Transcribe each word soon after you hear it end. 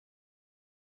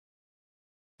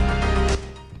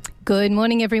Good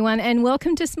morning, everyone, and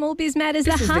welcome to Small Biz Matters,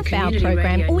 the half-hour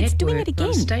program. Oh, it's doing it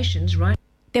again. Stations, right?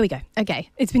 There we go. Okay.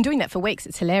 It's been doing that for weeks.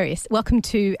 It's hilarious. Welcome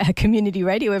to Community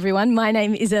Radio, everyone. My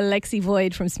name is Alexi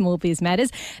Void from Small Biz Matters,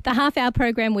 the half-hour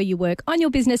program where you work on your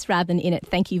business rather than in it.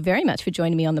 Thank you very much for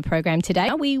joining me on the program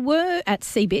today. We were at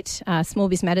CeBIT. Small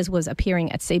Biz Matters was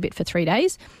appearing at CeBIT for 3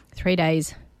 days. 3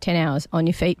 days, 10 hours on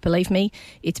your feet. Believe me,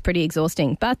 it's pretty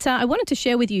exhausting. But I wanted to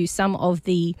share with you some of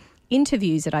the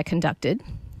interviews that I conducted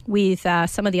with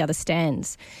some of the other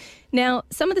stands. Now,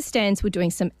 some of the stands were doing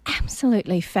some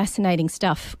absolutely fascinating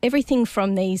stuff. Everything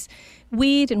from these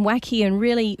weird and wacky and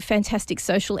really fantastic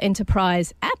social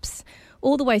enterprise apps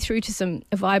all the way through to some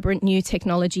vibrant new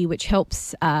technology which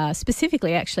helps,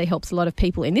 specifically actually helps a lot of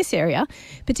people in this area,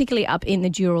 particularly up in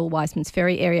the Dural, Wiseman's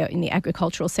Ferry area in the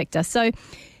agricultural sector. So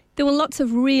there were lots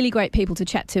of really great people to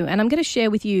chat to, and I'm going to share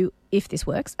with you, if this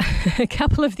works, a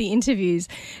couple of the interviews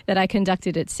that I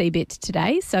conducted at CeBIT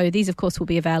today. So these, of course, will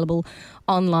be available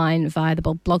online via the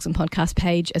blogs and podcast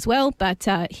page as well. But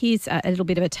here's a little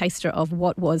bit of a taster of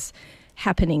what was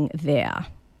happening there.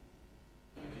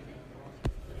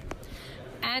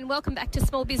 And welcome back to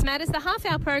Small Biz Matters, the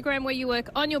half-hour program where you work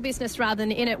on your business rather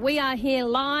than in it. We are here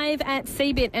live at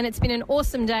CeBIT, and it's been an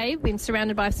awesome day. We've been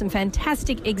surrounded by some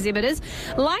fantastic exhibitors,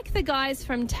 like the guys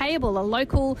from Table, a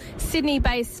local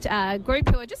Sydney-based group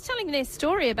who are just telling their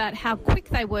story about how quick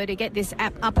they were to get this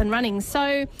app up and running.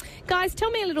 So, guys,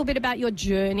 tell me a little bit about your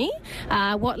journey,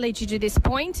 what led you to this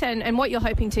point, and what you're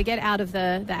hoping to get out of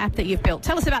the app that you've built.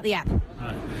 Tell us about the app.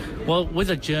 Well, with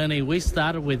the journey, we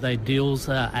started with a deals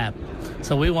app.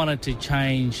 So we wanted to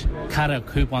change cut-out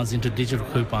coupons into digital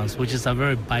coupons, which is a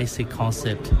very basic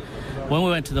concept. When we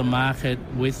went to the market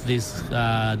with this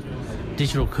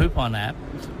digital coupon app,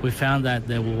 we found that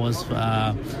there was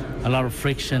a lot of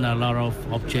friction, a lot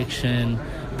of objection.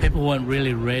 People weren't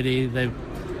really ready.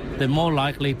 They're more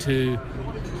likely to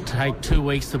take 2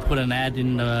 weeks to put an ad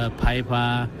in the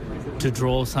paper to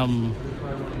draw some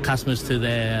customers to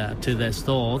their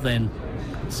store than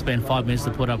spend 5 minutes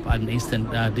to put up an instant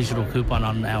digital coupon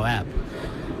on our app.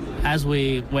 As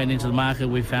we went into the market,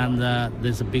 we found that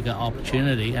there's a bigger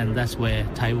opportunity, and that's where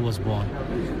Table was born.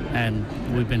 And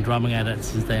we've been drumming at it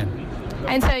since then.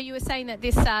 And so you were saying that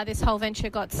this whole venture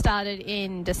got started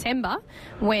in December.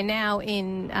 We're now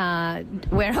in,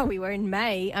 where are we? We're in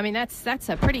May. I mean, that's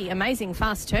a pretty amazing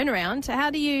fast turnaround. How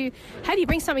do you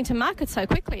bring something to market so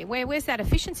quickly? Where's that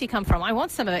efficiency come from? I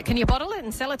want some of it. Can you bottle it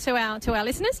and sell it to our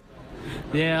listeners?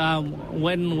 Yeah,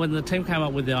 when the team came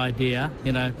up with the idea,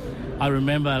 I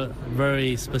remember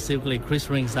very specifically Chris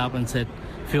rings up and said,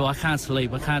 "Phil, I can't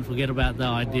sleep. I can't forget about the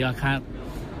idea. I can't,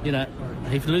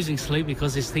 he's losing sleep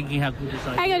because he's thinking how good this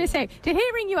idea is." Hang on a sec. Did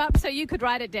he ring you up so you could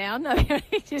write it down? No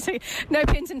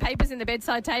pens and papers in the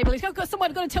bedside table. He's got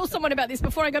to tell someone about this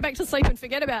before I go back to sleep and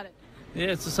forget about it.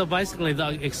 Yeah, so basically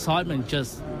the excitement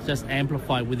just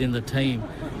amplified within the team,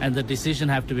 and the decision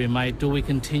had to be made. Do we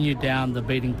continue down the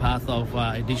beating path of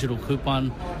a digital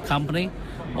coupon company,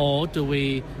 or do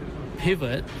we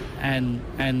pivot and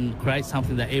create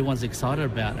something that everyone's excited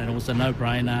about? And it was a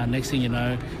no-brainer. Next thing you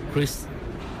know, Chris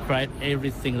created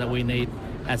everything that we need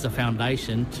as a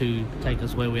foundation to take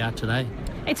us where we are today.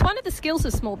 It's one of the skills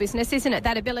of small business, isn't it?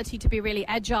 That ability to be really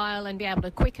agile and be able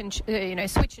to quick and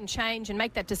switch and change and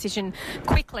make that decision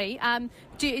quickly.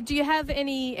 Do you have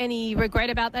any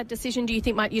regret about that decision? Do you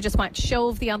think you just might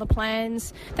shelve the other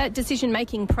plans? That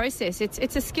decision-making process,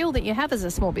 it's a skill that you have as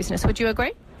a small business. Would you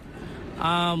agree?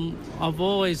 I've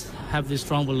always have this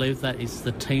strong belief that it's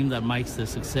the team that makes the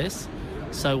success.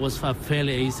 So it was a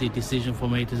fairly easy decision for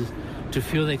me to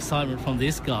feel the excitement from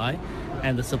this guy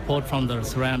and the support from the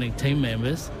surrounding team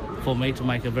members for me to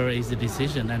make a very easy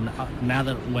decision. And now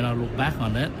that when I look back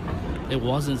on it, it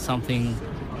wasn't something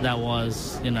that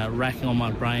was, racking on my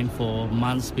brain for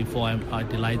months before I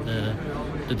delayed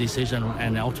the decision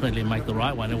and ultimately make the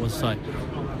right one. It was like,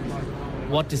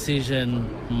 what decision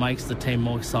makes the team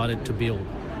more excited to build?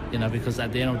 Because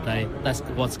at the end of the day, that's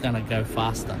what's going to go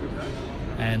faster.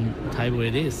 And Table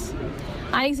it is.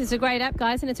 I think it's a great app,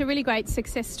 guys, and it's a really great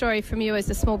success story from you as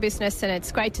a small business, and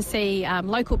it's great to see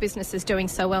local businesses doing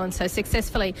so well and so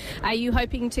successfully. Are you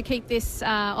hoping to keep this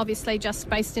obviously just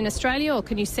based in Australia, or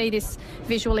can you see this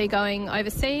visually going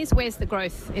overseas? Where's the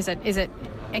growth? Is it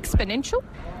exponential?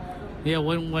 Yeah,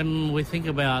 when we think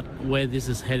about where this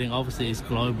is heading, obviously it's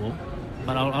global,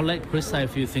 but I'll let Chris say a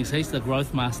few things. He's the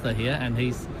growth master here, and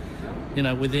he's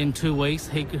within 2 weeks,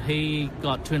 he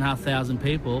got 2,500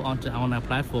 people on our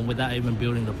platform without even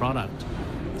building the product.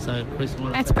 So, Chris,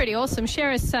 that's pretty awesome.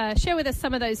 Share with us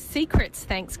some of those secrets.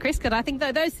 Thanks, Chris, because I think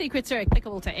those secrets are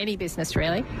applicable to any business,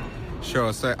 really.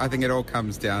 Sure. So I think it all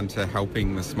comes down to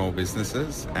helping the small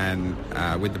businesses, and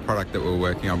with the product that we were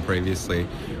working on previously,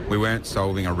 we weren't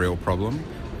solving a real problem,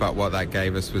 but what that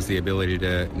gave us was the ability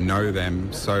to know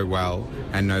them so well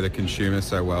and know the consumer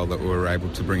so well that we were able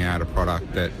to bring out a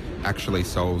product that actually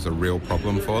solves a real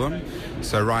problem for them.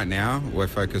 So right now we're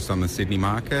focused on the Sydney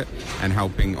market and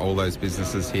helping all those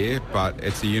businesses here, but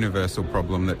it's a universal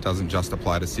problem that doesn't just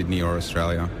apply to Sydney or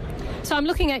Australia. So I'm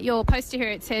looking at your poster here.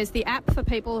 It says the app for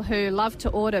people who love to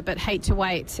order but hate to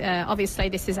wait. Obviously,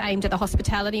 this is aimed at the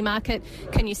hospitality market.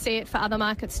 Can you see it for other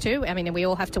markets too? I mean, we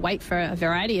all have to wait for a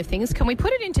variety of things. Can we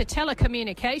put it into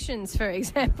telecommunications, for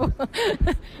example?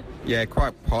 Yeah,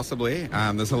 quite possibly.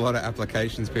 There's a lot of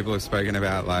applications people have spoken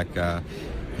about, like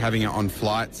having it on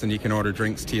flights and you can order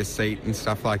drinks to your seat and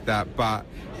stuff like that. But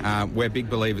we're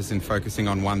big believers in focusing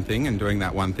on one thing and doing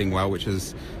that one thing well, which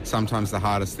is sometimes the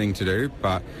hardest thing to do.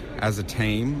 But as a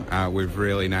team, we've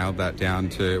really nailed that down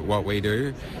to what we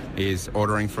do is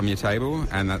ordering from your table,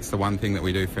 and that's the one thing that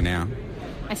we do for now.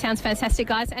 That sounds fantastic,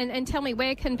 guys. And tell me,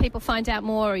 where can people find out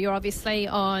more? You're obviously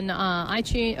on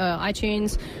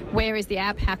iTunes. Where is the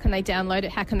app? How can they download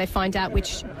it? How can they find out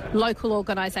which local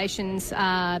organisations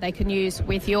they can use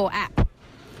with your app?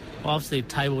 Well, obviously,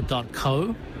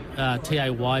 table.co,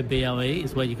 TAYBLE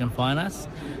is where you can find us.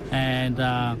 And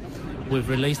we've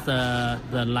released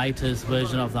the latest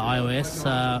version of the iOS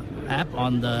app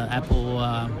on the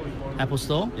Apple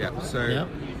Store. Yeah, so... Yep.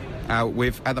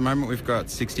 At the moment, we've got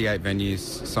 68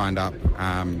 venues signed up,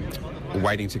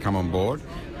 waiting to come on board.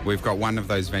 We've got one of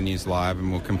those venues live, and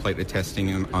we'll complete the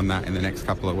testing on that in the next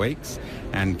couple of weeks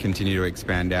and continue to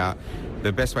expand out.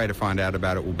 The best way to find out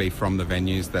about it will be from the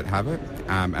venues that have it,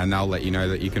 and they'll let you know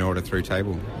that you can order through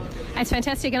Table. It's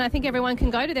fantastic, and I think everyone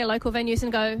can go to their local venues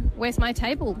and go, where's my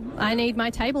table? I need my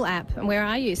Table app, and where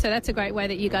are you? So that's a great way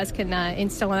that you guys can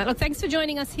install on that. Look, thanks for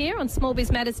joining us here on Small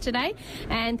Biz Matters today,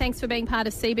 and thanks for being part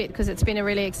of CeBIT, because it's been a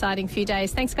really exciting few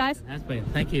days. Thanks, guys. It has been.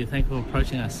 Thank you. Thank you for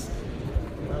approaching us.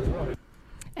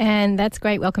 And that's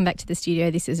great. Welcome back to the studio.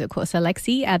 This is, of course,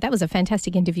 Alexi. That was a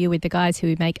fantastic interview with the guys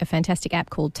who make a fantastic app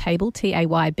called Table,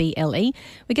 TAYBLE.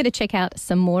 We're going to check out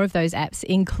some more of those apps,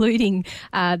 including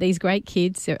these great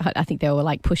kids, I think they were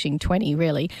like pushing 20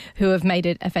 really, who have made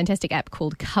it a fantastic app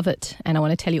called CeBIT. And I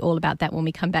want to tell you all about that when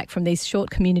we come back from these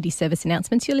short community service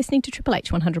announcements. You're listening to Triple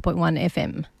H 100.1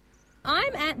 FM.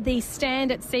 I'm at the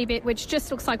stand at CeBIT, which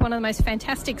just looks like one of the most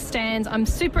fantastic stands. I'm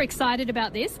super excited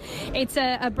about this. It's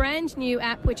a brand new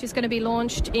app which is going to be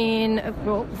launched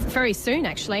very soon,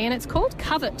 actually, and it's called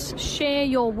CeBIT, Share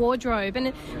Your Wardrobe.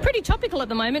 And pretty topical at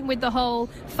the moment with the whole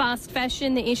fast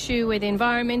fashion, the issue with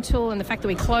environmental, and the fact that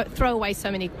we throw away so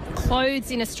many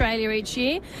clothes in Australia each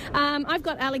year. I've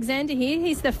got Alexander here.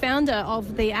 He's the founder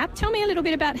of the app. Tell me a little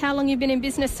bit about how long you've been in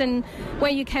business and where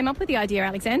you came up with the idea,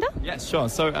 Alexander. Yeah, sure.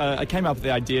 So I came up with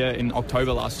the idea in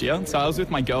October last year. So I was with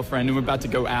my girlfriend and we're about to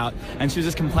go out, and she was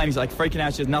just complaining. She's like freaking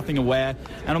out. She has nothing to wear.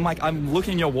 And I'm like, I'm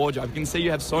looking in your wardrobe. I can see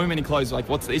you have so many clothes. Like,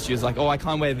 what's the issue? It's like, oh, I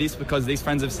can't wear this because these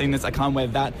friends have seen this. I can't wear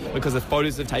that because the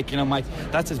photos have taken. I'm like,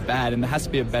 that's just bad, and there has to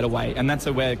be a better way. And that's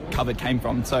where CeBIT came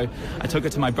from. So I took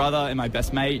it to my brother and my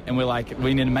best mate, and we're like,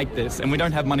 we need to make this. And we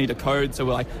don't have money to code, so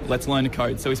we're like, let's learn to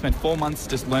code. So we spent 4 months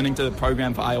just learning to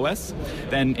program for iOS.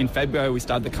 Then in February, we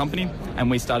started the company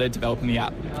and we started developing the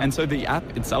app. And so the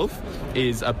app itself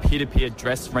is a peer-to-peer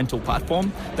dress rental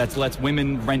platform that lets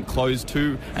women rent clothes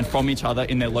to and from each other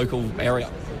in their local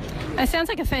area. It sounds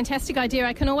like a fantastic idea.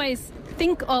 I can always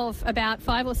think of about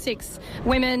 5 or 6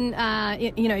 women,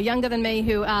 younger than me,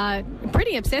 who are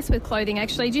pretty obsessed with clothing.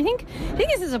 Actually, do you think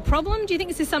this is a problem? Do you think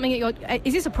this is something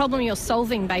is this a problem you're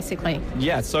solving, basically?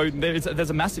 Yeah. So there's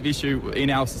a massive issue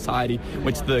in our society,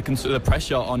 which the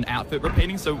pressure on outfit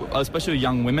repeating. So especially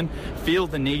young women feel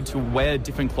the need to wear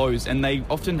different clothes, and they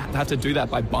often have to do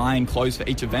that by buying clothes for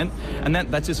each event, and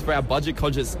that's just for our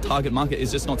budget-conscious target market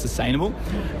is just not sustainable.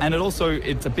 And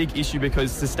it's a big issue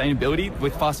because sustainability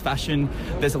with fast fashion.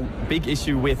 There's a big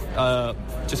issue with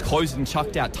just clothes being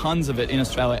chucked out, tons of it in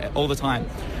Australia all the time.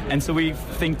 And so we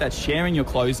think that sharing your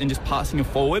clothes and just passing it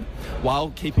forward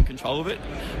while keeping control of it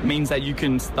means that you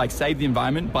can save the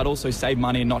environment but also save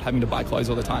money and not having to buy clothes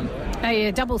all the time. Oh,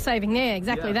 yeah, double saving there,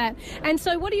 exactly that. And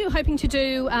so what are you hoping to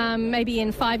do maybe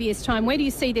in 5 years' time? Where do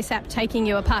you see this app taking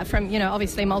you, apart from,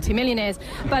 obviously multimillionaires?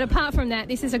 But apart from that,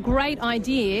 this is a great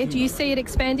idea. Do you see it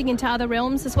expanding into other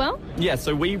realms as well? Yeah,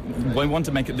 so we want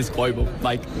to make it this global.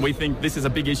 We think this is a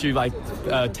big issue,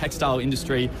 textile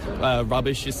industry,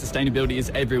 rubbish, sustainability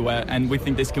is everywhere, and we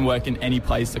think this can work in any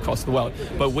place across the world.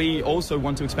 But we also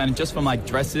want to expand it just from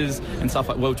dresses and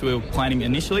stuff which we were planning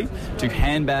initially, to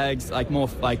handbags, more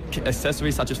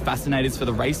accessories such as fascinators for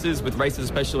the races. With races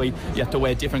especially, you have to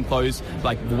wear different clothes,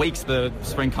 like weeks the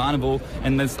Spring Carnival,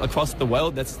 and there's across the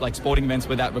world that's like sporting events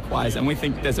where that requires. And we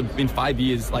think in 5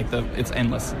 years, it's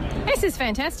endless. This is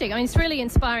fantastic. I mean, it's really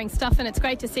inspiring stuff, and it's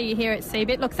great to see you here at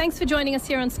CeBIT. Look, thanks for joining us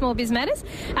here on Small Biz Matters.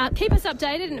 Keep us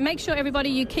updated, and make sure everybody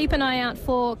you keep an eye out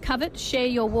for Covet Share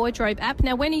Your Wardrobe app.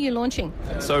 Now, when are you launching?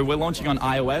 So we're launching on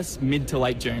iOS mid to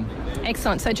late June.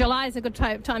 Excellent. So July is a good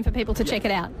time for people to check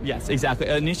it out. Yes, exactly.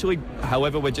 Initially,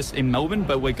 however, we're just in Melbourne,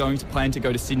 but we're going to plan to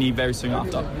go to Sydney very soon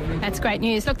after. That's great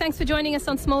news. Look, thanks for joining us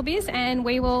on Small Biz, and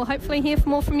we will hopefully hear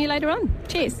more from you later on.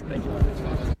 Cheers. Thank you.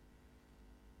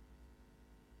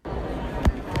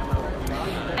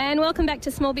 And welcome back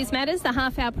to Small Biz Matters, the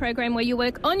half-hour program where you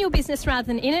work on your business rather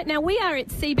than in it. Now, we are at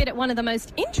CeBIT at one of the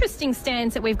most interesting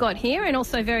stands that we've got here, and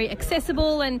also very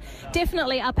accessible and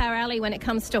definitely up our alley when it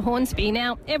comes to Hornsby.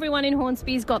 Now, everyone in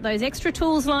Hornsby's got those extra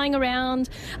tools lying around.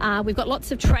 We've got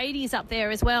lots of tradies up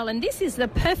there as well, and this is the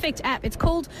perfect app. It's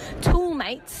called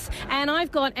Toolmates, and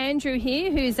I've got Andrew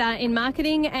here, who's in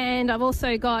marketing, and I've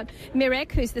also got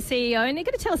Mirek, who's the CEO, and they're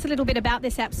going to tell us a little bit about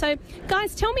this app. So,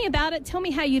 guys, tell me about it. Tell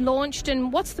me how you launched,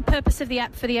 and what's the purpose of the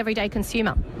app for the everyday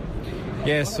consumer?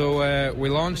 Yeah, so we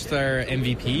launched our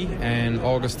MVP in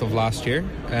August of last year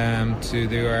to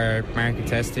do our market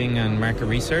testing and market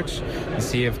research and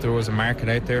see if there was a market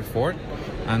out there for it.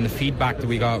 And the feedback that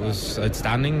we got was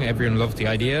outstanding. Everyone loved the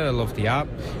idea, loved the app.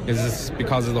 This is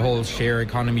because of the whole share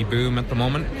economy boom at the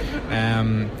moment.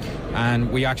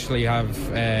 And we actually have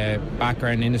a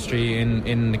background industry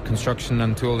in the construction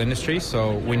and tool industry,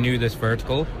 so we knew this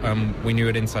vertical. We knew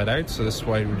it inside out, so this is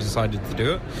why we decided to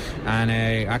do it. And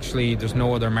actually, there's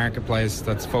no other marketplace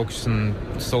that's focusing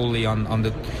solely on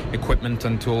the equipment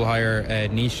and tool hire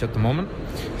niche at the moment.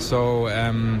 So,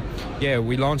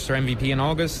 we launched our MVP in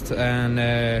August, and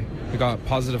we got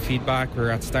positive feedback. We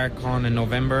were at StartCon in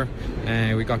November,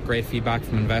 and we got great feedback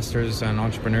from investors and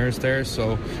entrepreneurs there,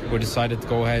 so we decided to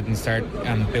go ahead and start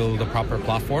and build a proper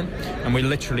platform. And we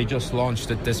literally just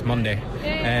launched it this Monday,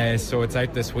 so it's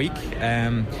out this week.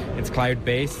 It's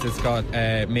cloud-based. It's got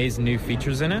amazing new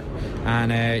features in it,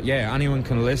 and anyone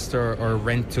can list or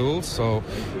rent tools. So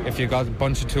if you've got a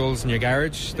bunch of tools in your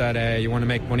garage that you want to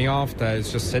make money off, that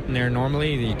is just sitting there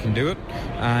normally, you can do it.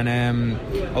 And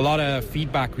a lot of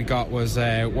feedback we got was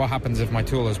what happens if my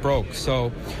tool is broke.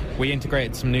 So we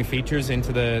integrated some new features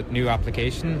into the new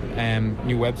application,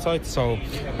 new website. So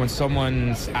when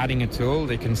someone's adding a tool,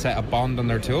 they can set a bond on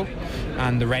their tool,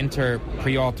 and the renter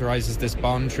pre-authorizes this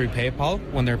bond through PayPal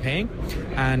when they're paying,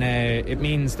 and it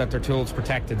means that their tool's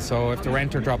protected. So if the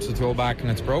renter drops the tool back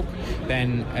and it's broke,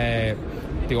 then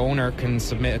the owner can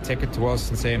submit a ticket to us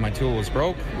and say, my tool was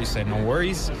broke. We say, no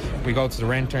worries. We go to the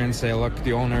renter and say, look,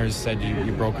 the owner has said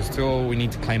you broke his tool. We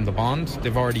need to claim the bond.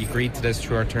 They've already agreed to this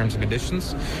through our terms and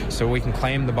conditions. So we can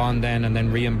claim the bond then and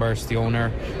then reimburse the owner.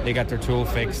 They get their tool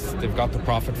fixed. They've got the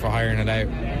profit for hiring it out.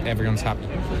 Everyone's happy.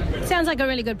 Sounds like a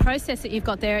really good process that you've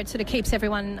got there. It sort of keeps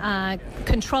everyone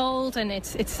controlled, and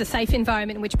it's a safe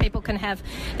environment in which people can have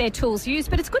their tools used.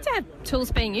 But it's good to have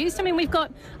tools being used. I mean,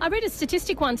 I read a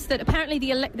statistic once that apparently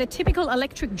the typical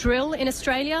electric drill in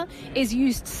Australia is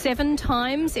used 7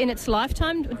 times in its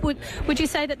lifetime. Would you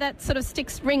say that sort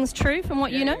of rings true from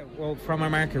what you know? Yeah, well, from our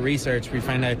market research, we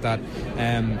found out that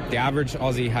the average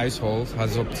Aussie household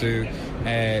has up to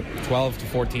 12 to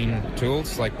 14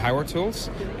 tools, like power tools,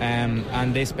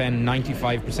 and they spend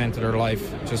 95% of their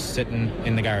life just sitting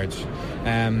in the garage.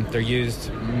 They're used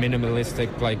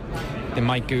minimalistic, like they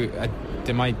might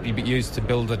be used to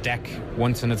build a deck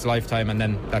once in its lifetime, and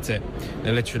then that's it.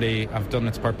 They literally have done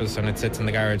its purpose, and it sits in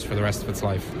the garage for the rest of its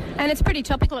life. And it's pretty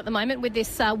topical at the moment with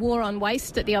this war on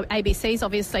waste that the ABC's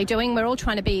obviously doing. We're all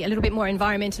trying to be a little bit more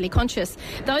environmentally conscious.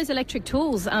 Those electric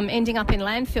tools ending up in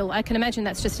landfill, I can imagine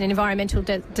that's just an environmental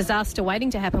disaster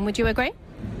waiting to happen. Would you agree?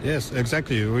 Yes,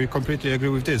 exactly. We completely agree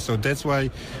with this. So that's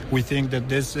why we think that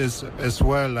this is as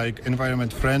well like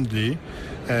environment friendly,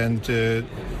 and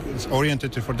it's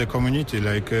oriented for the community.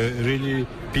 Like really,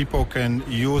 people can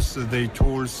use the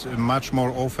tools much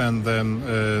more often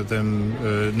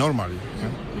than normally.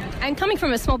 Yeah? And coming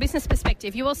from a small business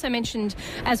perspective, you also mentioned,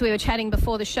 as we were chatting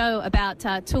before the show, about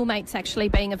Toolmates actually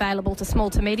being available to small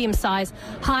to medium-sized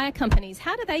hire companies.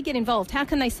 How do they get involved? How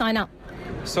can they sign up?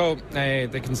 So they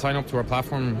can sign up to our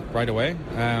platform right away.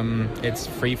 It's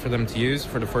free for them to use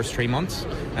for the first 3 months.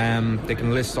 They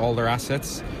can list all their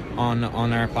assets on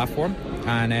our platform,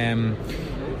 and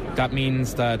That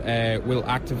means that we'll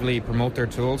actively promote their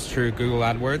tools through Google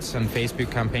AdWords and Facebook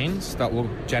campaigns that will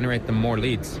generate them more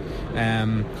leads.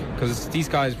 Because these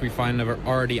guys, we find, are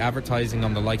already advertising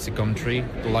on the likes of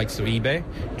Gumtree, the likes of eBay,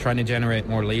 trying to generate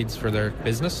more leads for their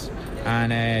business.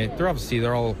 And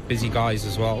they're all busy guys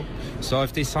as well. So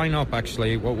if they sign up,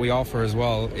 actually, what we offer as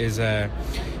well is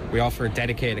we offer a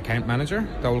dedicated account manager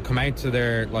that will come out to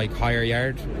their hire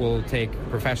yard. We'll take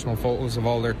professional photos of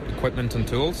all their equipment and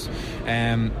tools.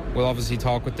 We'll obviously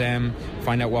talk with them,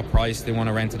 find out what price they want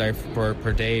to rent it out for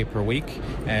per day, per week,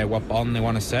 what bond they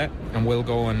want to set, and we'll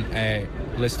go and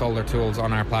list all their tools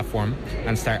on our platform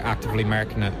and start actively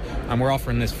marketing it. And we're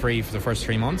offering this free for the first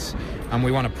 3 months, and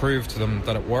we want to prove to them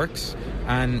that it works.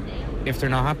 And if they're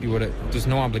not happy with it, there's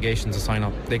no obligation to sign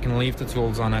up. They can leave the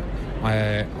tools on it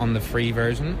on the free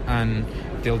version, and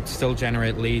they'll still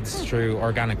generate leads through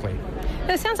organically.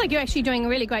 It sounds like you're actually doing a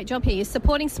really great job here. You're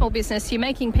supporting small business, you're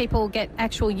making people get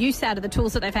actual use out of the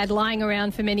tools that they've had lying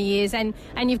around for many years, and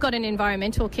you've got an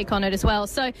environmental kick on it as well.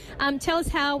 So tell us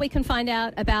how we can find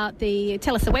out about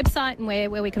tell us the website and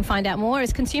where we can find out more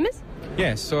as consumers.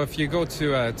 Yeah, so if you go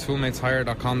to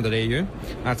toolmateshire.com.au,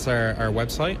 that's our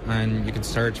website, and you can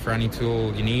search for any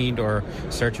tool you need, or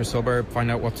search your suburb,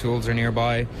 find out what tools are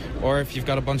nearby, or if you've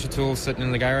got a bunch of tools sitting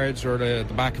in the garage or the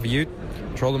back of a ute,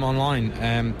 throw them online.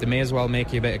 They may as well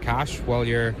make you a bit of cash while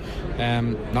you're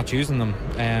not using them.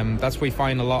 That's where we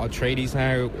find a lot of tradies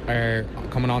now are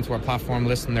coming onto our platform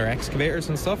listing their excavators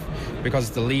and stuff,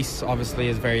 because the lease obviously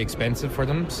is very expensive for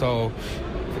them. So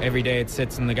every day it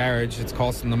sits in the garage, it's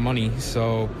costing them money,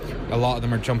 so a lot of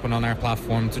them are jumping on our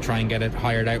platform to try and get it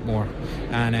hired out more.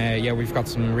 And we've got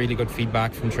some really good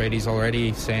feedback from tradies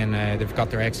already, saying they've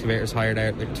got their excavators hired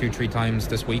out 2-3 times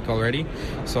this week already,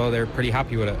 so they're pretty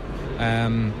happy with it.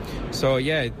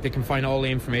 They can find all the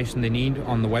information they need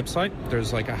on the website.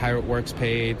 There's a how it works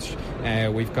page.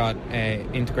 We've got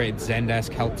integrated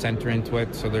Zendesk help center into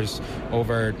it, so there's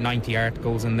over 90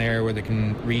 articles in there where they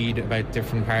can read about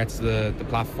different parts of the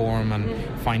platform and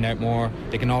find out more.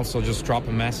 They can also just drop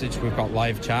a message. We've got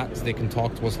live chats. They can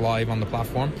talk to us live on the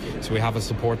platform. So we have a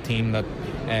support team that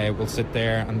will sit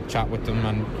there and chat with them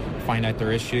and find out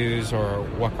their issues or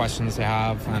what questions they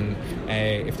have, and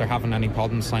if they're having any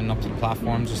problems signing up to the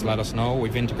platform, just let us know.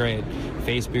 We've integrated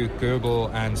Facebook, Google,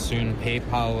 and soon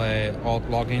PayPal all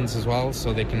logins as well,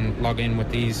 so they can log in with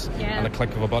these at a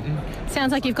click of a button.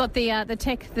 Sounds like you've got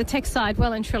the tech side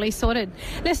well and truly sorted.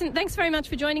 Listen, thanks very much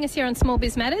for joining us here on Small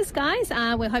Biz Matters, guys.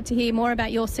 We'll hope to hear more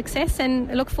about your success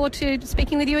and look forward to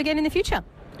speaking with you again in the future.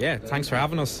 Yeah, thanks for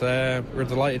having us. We're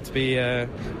delighted to be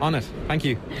on it. Thank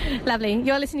you. Lovely.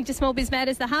 You're listening to Small Biz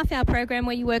Matters, the half-hour program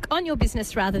where you work on your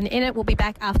business rather than in it. We'll be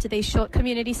back after these short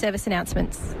community service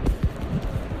announcements.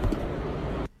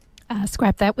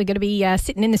 Scrap that. We're going to be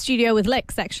sitting in the studio with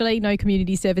Lex, actually. No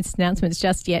community service announcements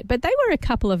just yet. But they were a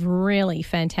couple of really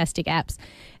fantastic apps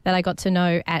that I got to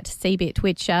know at CeBIT,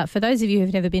 which, for those of you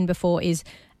who've never been before, is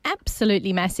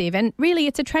absolutely massive, and really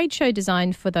it's a trade show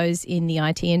designed for those in the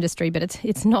IT industry, but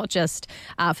it's not just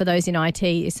for those in IT.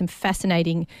 There's some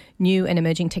fascinating new and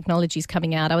emerging technologies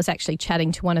coming out. I was actually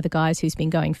chatting to one of the guys who's been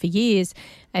going for years,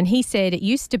 and he said it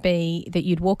used to be that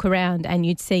you'd walk around and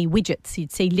you'd see widgets.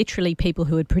 You'd see literally people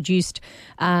who had produced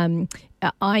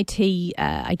IT,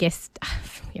 I guess,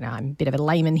 I'm a bit of a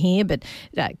layman here, but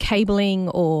cabling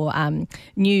or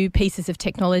new pieces of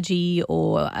technology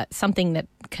or something that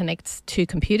connects two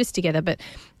computers together. But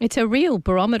it's a real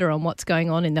barometer on what's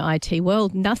going on in the IT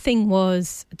world. Nothing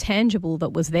was tangible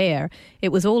that was there. It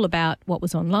was all about what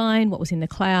was online, what was in the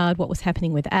cloud, what was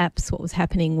happening with apps, what was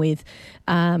happening with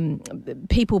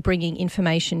people bringing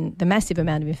information, the massive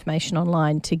amount of information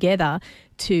online together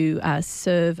to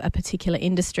serve a particular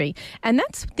industry. And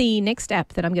that's the next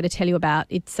app that I'm going to tell you about.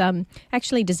 It's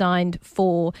actually designed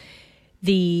for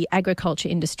the agriculture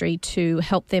industry to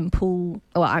help them pull.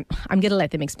 Well, I'm going to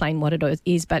let them explain what it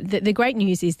is. But the great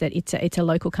news is that it's a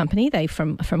local company. They're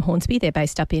from Hornsby. They're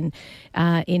based up in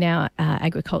our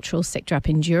agricultural sector up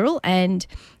in Dural and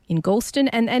in Galston,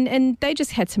 and they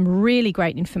just had some really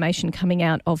great information coming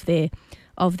out of their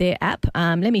app.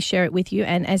 Let me share it with you.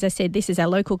 And as I said, this is our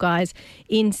local guys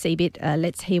in CeBIT.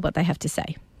 Let's hear what they have to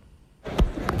say.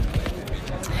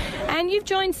 And you've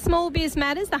joined Small Biz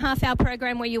Matters, the half-hour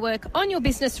program where you work on your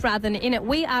business rather than in it.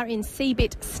 We are in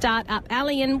CeBIT Startup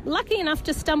Alley, and lucky enough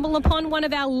to stumble upon one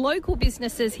of our local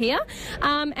businesses here.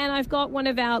 And I've got one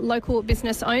of our local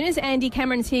business owners, Andy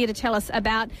Cameron's here to tell us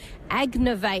about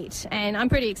Agnovate. And I'm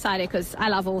pretty excited because I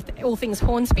love all things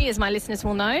Hornsby, as my listeners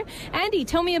will know. Andy,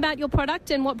 tell me about your product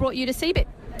and what brought you to CeBIT.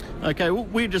 Okay, well,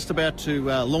 we're just about to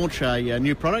launch a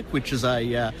new product, which is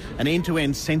an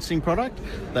end-to-end sensing product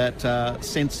that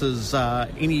senses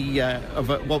any of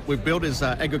what we've built is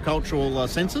agricultural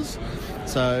sensors.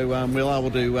 So we're able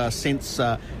to sense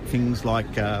things like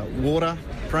water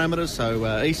parameters, so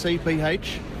EC,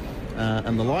 pH,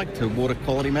 and the like, to water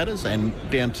quality matters, and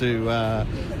down to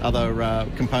other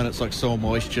components like soil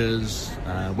moistures,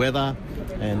 weather,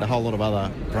 and a whole lot of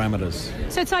other parameters.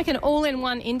 So it's like an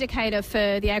all-in-one indicator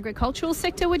for the agricultural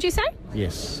sector, would you say?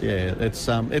 Yes, yeah. It's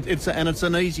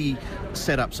an easy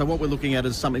setup. So what we're looking at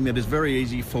is something that is very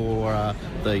easy for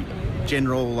the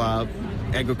general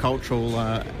agricultural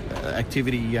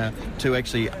activity to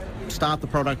actually start the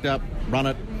product up, run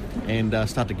it, and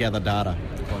start to gather data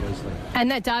quite easily. And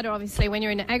that data, obviously, when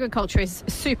you're in agriculture, is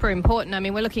super important. I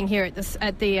mean, we're looking here at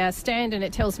the stand, and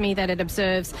it tells me that it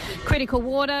observes critical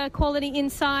water quality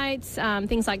insights,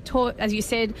 things like, as you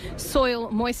said,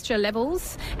 soil moisture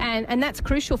levels, and that's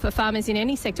crucial for farmers in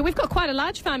any sector. We've got quite a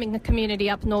large farming community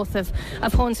up north of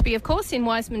Hornsby, of course, in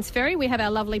Wiseman's Ferry. We have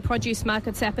our lovely produce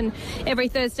markets happen every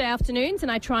Thursday afternoons, and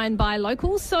I try and buy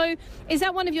local. So is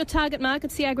that one of your target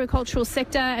markets, the agricultural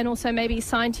sector, and also maybe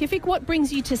scientific? What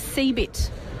brings you to CeBIT?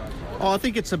 I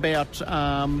think it's about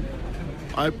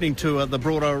opening to the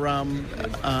broader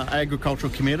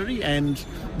agricultural community, and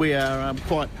we are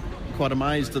quite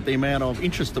amazed at the amount of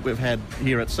interest that we've had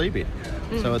here at CeBIT.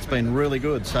 So it's been really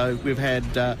good. So we've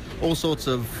had all sorts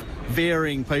of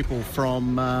varying people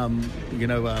from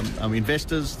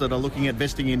investors that are looking at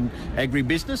investing in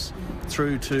agribusiness,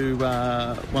 through to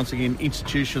once again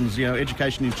institutions,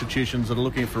 education institutions that are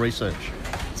looking for research.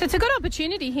 So it's a good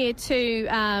opportunity here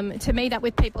to meet up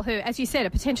with people who, as you said, are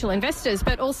potential investors,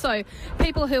 but also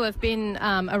people who have been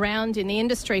around in the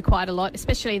industry quite a lot,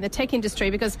 especially in the tech industry,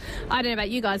 because I don't know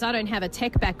about you guys, I don't have a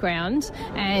tech background,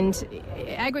 and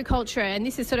agriculture, and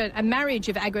this is sort of a marriage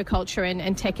of agriculture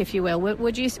and tech, if you will.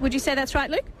 Would you say that's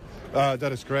right, Luke?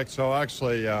 That is correct. So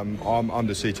actually, I'm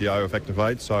the CTO of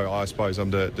Activate, so I suppose I'm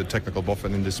the technical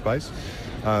boffin in this space.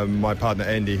 My partner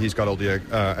Andy, he's got all the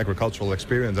agricultural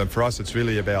experience, and for us it's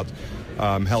really about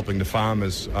helping the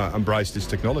farmers embrace this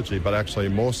technology, but actually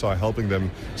more so helping them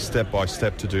step by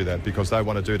step to do that, because they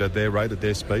want to do it at their rate, at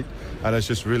their speed, and it's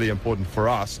just really important for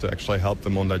us to actually help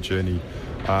them on that journey.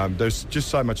 There's just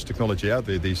so much technology out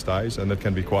there these days, and it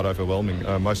can be quite overwhelming.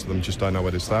 Most of them just don't know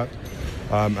where to start.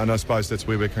 And I suppose that's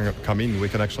where we can come in. We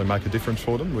can actually make a difference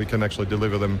for them. We can actually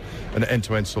deliver them an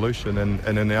end-to-end solution.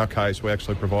 And in our case, we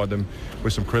actually provide them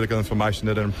with some critical information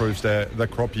that improves their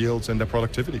crop yields and their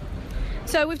productivity.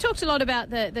 So we've talked a lot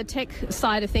about the tech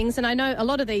side of things, and I know a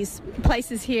lot of these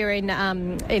places here in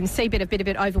CeBIT have been a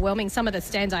bit overwhelming. Some of the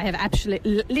stands I have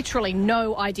literally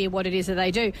no idea what it is that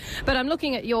they do. But I'm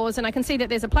looking at yours, and I can see that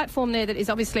there's a platform there that is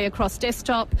obviously across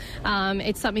desktop.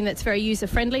 It's something that's very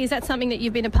user-friendly. Is that something that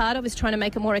you've been a part of, is trying to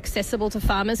make it more accessible to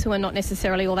farmers who are not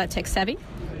necessarily all that tech-savvy?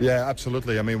 Yeah,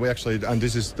 absolutely. I mean, we actually, and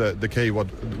this is the key,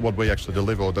 what we actually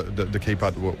deliver, or the key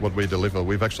part, what we deliver.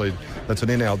 That's an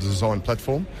in-house design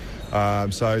platform.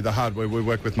 So the hardware, we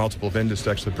work with multiple vendors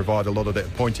to actually provide a lot of the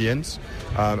pointy ends,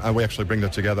 and we actually bring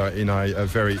that together in a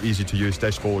very easy-to-use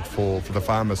dashboard for the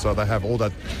farmers, so they have all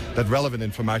that relevant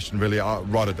information really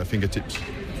right at their fingertips.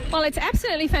 Well, it's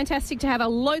absolutely fantastic to have a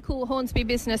local Hornsby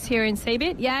business here in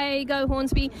CeBIT. Yay, go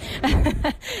Hornsby!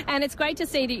 And it's great to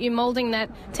see that you're moulding that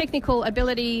technical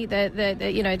ability,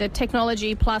 the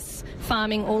technology plus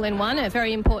farming all in one. A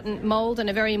very important mould and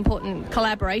a very important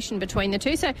collaboration between the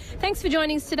two. So thanks for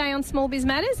joining us today on Small Biz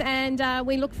Matters, and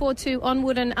we look forward to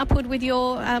onward and upward with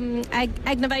your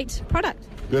Agnovate product.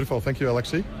 Beautiful. Thank you,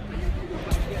 Alexi.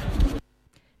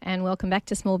 And welcome back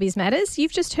to Small Biz Matters.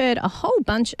 You've just heard a whole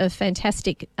bunch of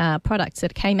fantastic products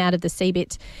that came out of the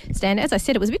CeBIT stand. As I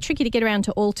said, it was a bit tricky to get around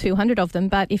to all 200 of them,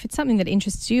 but if it's something that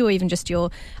interests you, or even just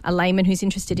you're a layman who's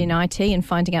interested in IT and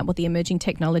finding out what the emerging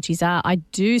technologies are, I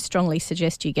do strongly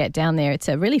suggest you get down there. It's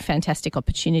a really fantastic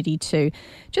opportunity to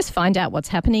just find out what's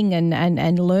happening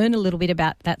and learn a little bit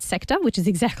about that sector, which is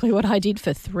exactly what I did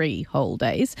for 3 whole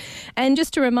days. And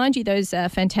just to remind you, those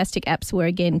fantastic apps were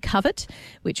again CoverIt,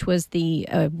 which was the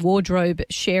wardrobe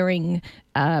sharing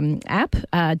app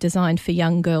designed for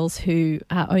young girls who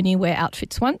only wear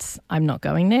outfits once. I'm not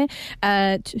going there.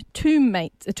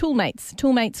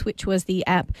 Toolmates, which was the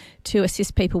app to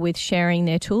assist people with sharing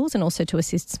their tools and also to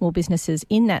assist small businesses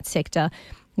in that sector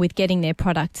with getting their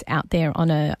products out there on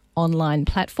online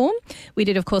platform. We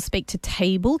did, of course, speak to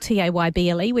Table,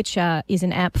 Tayble, which is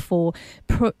an app for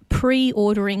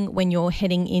pre-ordering when you're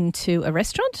heading into a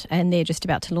restaurant, and they're just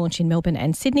about to launch in Melbourne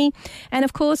and Sydney. And,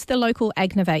 of course, the local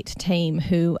Agnovate team,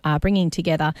 who are bringing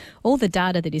together all the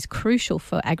data that is crucial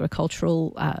for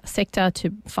agricultural sector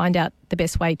to find out the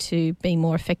best way to be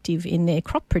more effective in their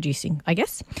crop producing, I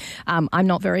guess. I'm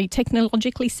not very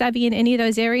technologically savvy in any of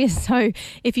those areas, so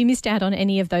if you missed out on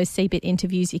any of those CeBIT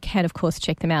interviews, you can, of course,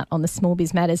 check them out on the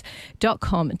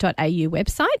smallbizmatters.com.au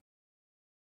website.